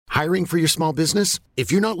Hiring for your small business?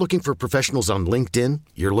 If you're not looking for professionals on LinkedIn,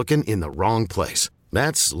 you're looking in the wrong place.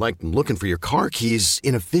 That's like looking for your car keys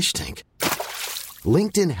in a fish tank.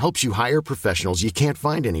 LinkedIn helps you hire professionals you can't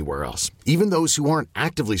find anywhere else, even those who aren't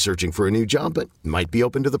actively searching for a new job but might be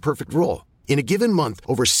open to the perfect role. In a given month,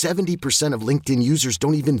 over 70% of LinkedIn users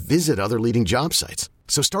don't even visit other leading job sites.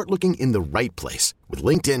 So start looking in the right place. With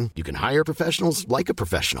LinkedIn, you can hire professionals like a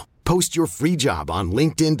professional. Post your free job on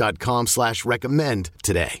linkedin.com/recommend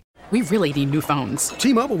today. We really need new phones.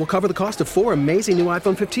 T-Mobile will cover the cost of 4 amazing new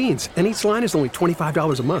iPhone 15s, and each line is only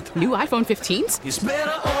 $25 a month. New iPhone 15s? It's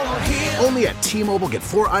better over here. Only at T-Mobile, get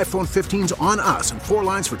 4 iPhone 15s on us and 4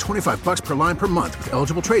 lines for $25 per line per month with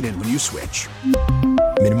eligible trade-in when you switch.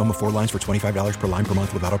 Minimum of 4 lines for $25 per line per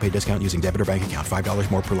month with autopay discount using debit or bank account. $5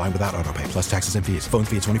 more per line without autopay, plus taxes and fees. Phone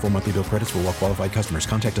fee at 24 monthly bill credits for well-qualified customers.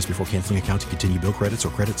 Contact us before canceling account to continue bill credits or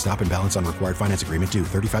credit stop and balance on required finance agreement due.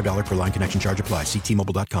 $35 per line connection charge applies. See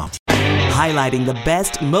T-Mobile.com. Highlighting the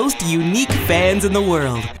best, most unique fans in the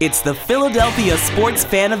world. It's the Philadelphia Sports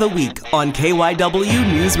Fan of the Week on KYW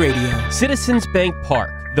News Radio. Citizens Bank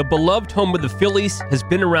Park, the beloved home of the Phillies, has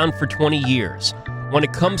been around for 20 years. When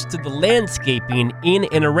it comes to the landscaping in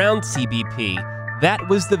and around CBP, that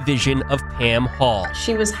was the vision of Pam Hall.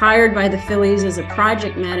 She was hired by the Phillies as a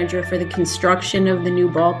project manager for the construction of the new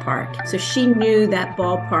ballpark. So she knew that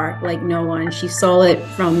ballpark like no one. She saw it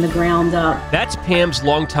from the ground up. That's Pam's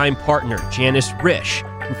longtime partner, Janis Risch,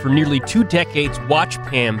 who for nearly 2 decades watched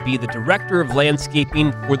Pam be the director of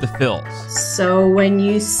landscaping for the Phils. So when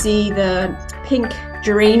you see the pink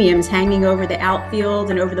geraniums hanging over the outfield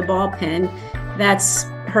and over the ballpen, that's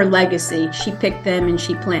her legacy. She picked them and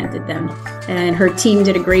she planted them. And her team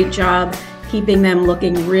did a great job keeping them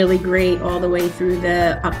looking really great all the way through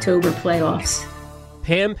the October playoffs.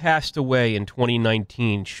 Pam passed away in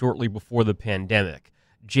 2019, shortly before the pandemic.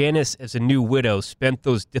 Janis, as a new widow, spent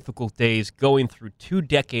those difficult days going through 2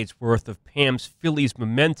 decades worth of Pam's Phillies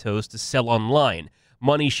mementos to sell online,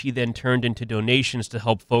 money she then turned into donations to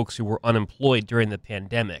help folks who were unemployed during the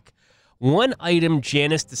pandemic. One item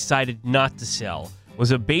Janis decided not to sell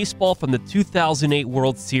was a baseball from the 2008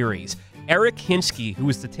 World Series. Eric Hinske, who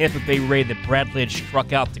was the Tampa Bay Ray that Brad Lidge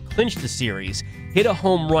struck out to clinch the series, hit a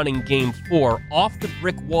home run in Game 4 off the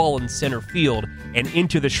brick wall in center field and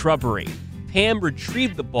into the shrubbery. Pam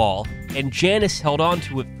retrieved the ball, and Janis held on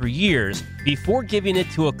to it for years before giving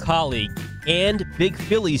it to a colleague and big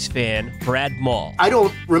Phillies fan, Brad Mall. I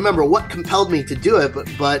don't remember what compelled me to do it,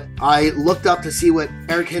 but I looked up to see what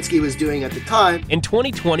Eric Hinske was doing at the time. In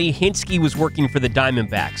 2020, Hinske was working for the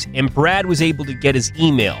Diamondbacks, and Brad was able to get his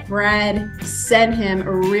email. Brad sent him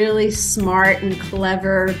a really smart and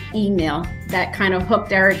clever email that kind of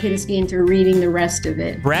hooked Eric Hinske into reading the rest of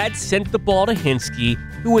it. Brad sent the ball to Hinske,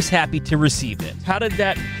 who was happy to receive it. How did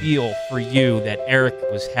that feel for you that Eric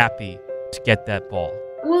was happy to get that ball?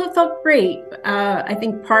 Well, it felt great. I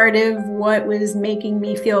think part of what was making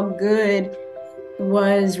me feel good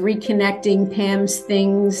was reconnecting Pam's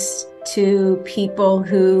things to people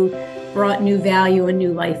who brought new value and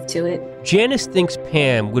new life to it. Janis thinks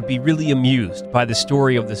Pam would be really amused by the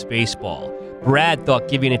story of this baseball. Brad thought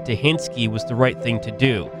giving it to Hinske was the right thing to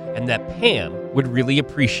do, and that Pam would really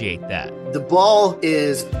appreciate that. The ball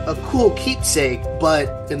is a cool keepsake,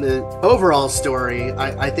 but in the overall story,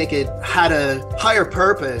 I think it had a higher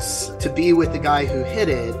purpose to be with the guy who hit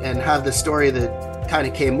it and have the story that kind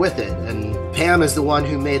of came with it. And Pam is the one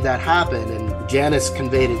who made that happen, and Janis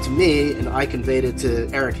conveyed it to me, and I conveyed it to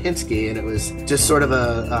Eric Hinske, and it was just sort of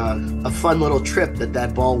a fun little trip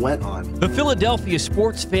that ball went on. The Philadelphia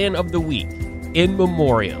Sports Fan of the Week, in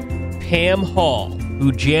memoriam, Pam Hall,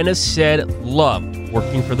 who Janis said loved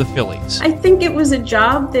working for the Phillies. I think it was a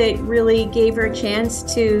job that really gave her a chance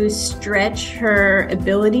to stretch her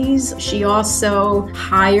abilities. She also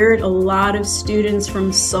hired a lot of students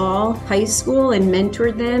from Saul High School and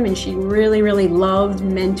mentored them, and she really, really loved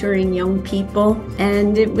mentoring young people.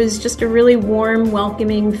 And it was just a really warm,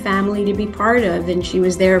 welcoming family to be part of, and she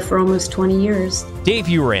was there for almost 20 years. Dave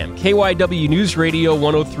Uram, KYW News Radio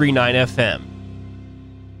 103.9 FM.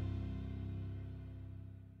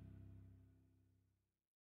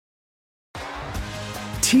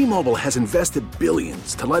 T-Mobile has invested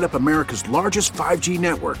billions to light up America's largest 5G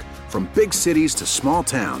network, from big cities to small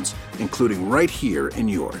towns, including right here in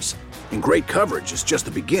yours. And great coverage is just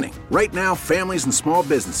the beginning. Right now, families and small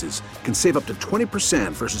businesses can save up to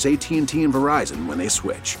 20% versus AT&T and Verizon when they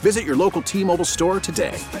switch. Visit your local T-Mobile store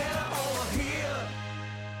today.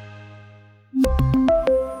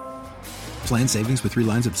 Plan savings with 3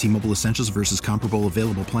 lines of T-Mobile Essentials versus comparable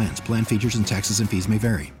available plans. Plan features and taxes and fees may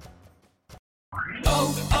vary.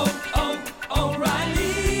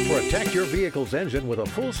 O'Reilly. Protect your vehicle vehicle's engine with a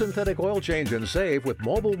full synthetic oil change and save with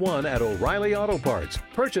Mobil 1 at O'Reilly Auto Parts.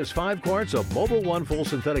 Purchase 5 quarts of Mobil 1 full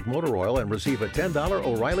synthetic motor oil and receive a $10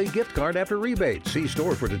 O'Reilly gift card after rebate. See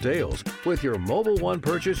store for details. With your Mobil 1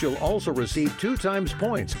 purchase, you'll also receive 2 times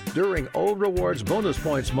points during O Rewards Bonus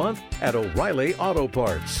Points Month at O'Reilly Auto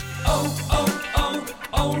Parts.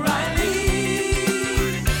 O'Reilly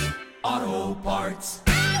Auto Parts.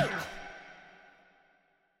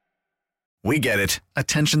 We get it.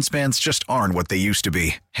 Attention spans just aren't what they used to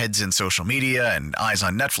be. Heads in social media and eyes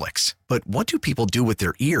on Netflix. But what do people do with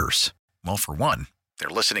their ears? Well, for one, they're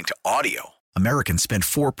listening to audio. Americans spend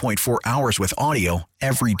 4.4 hours with audio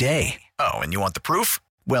every day. Oh, and you want the proof?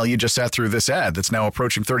 Well, you just sat through this ad that's now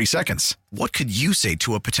approaching 30 seconds. What could you say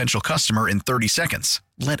to a potential customer in 30 seconds?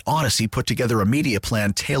 Let Odyssey put together a media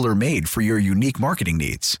plan tailor-made for your unique marketing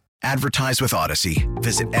needs. Advertise with Odyssey.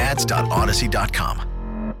 Visit ads.odyssey.com.